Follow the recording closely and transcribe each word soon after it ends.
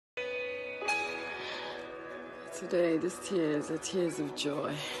Today, these tears are tears of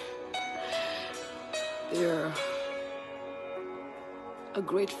joy. They're a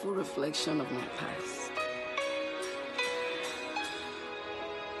grateful reflection of my past.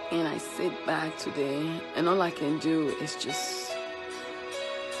 And I sit back today, and all I can do is just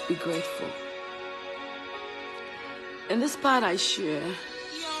be grateful. And this part I share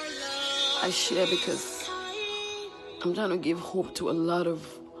because I'm trying to give hope to a lot of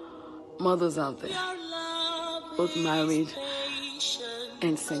mothers out there, both married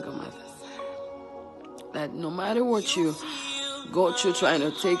and single mothers, that no matter what you go through trying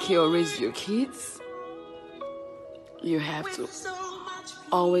to take care or raise your kids, you have to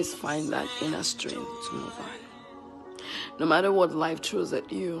always find that inner strength to move on. No matter what life throws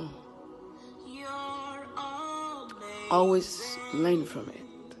at you, always learn from it.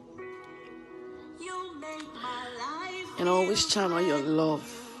 And always channel your love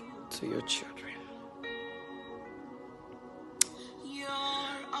to your children.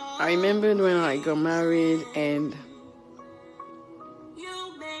 I remember when I got married, and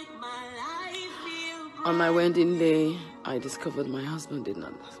on my wedding day, I discovered my husband did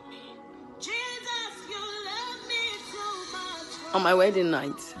not love me. On my wedding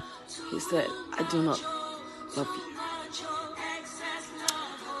night, he said, "I do not love you.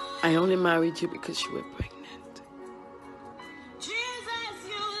 I only married you because you were pregnant."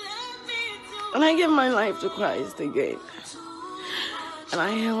 And I gave my life to Christ again. And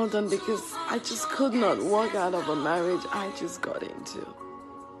I held on because I just could not walk out of a marriage I just got into.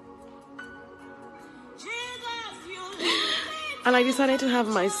 And I decided to have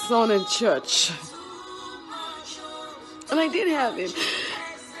my son in church. And I did have him.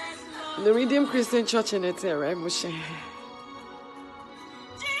 The Redeemed Christian Church in Etere, Moshe.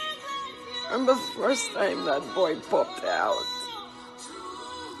 And the first time that boy popped out,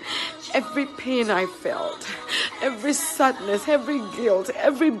 every pain I felt, every sadness, every guilt,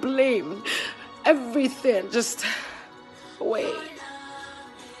 every blame, everything just away.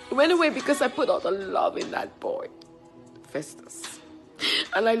 It went away because I put all the love in that boy, Festus.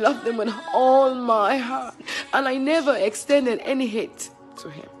 And I loved him with all my heart. And I never extended any hate to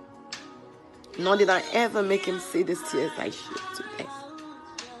him. Nor did I ever make him see the tears I shed today.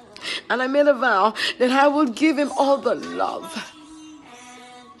 And I made a vow that I would give him all the love.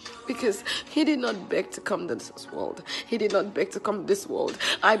 Because he did not beg to come to this world. He did not beg to come to this world.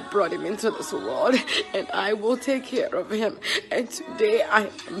 I brought him into this world, and I will take care of him. And today I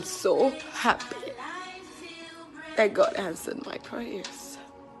am so happy that God answered my prayers.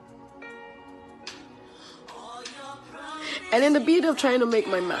 And in the bid of trying to make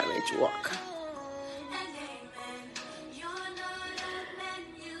my marriage work,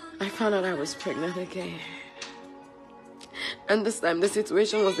 I found out I was pregnant again. And this time the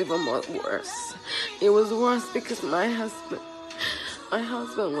situation was even more worse. It was worse because my husband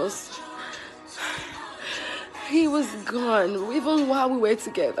was, he was gone even while we were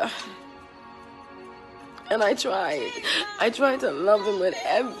together. And I tried to love him with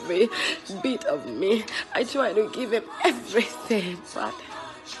every bit of me. I tried to give him everything, but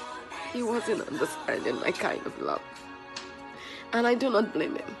he wasn't understanding my kind of love. And I do not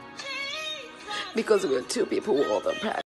blame him, because we were two people who were all the past.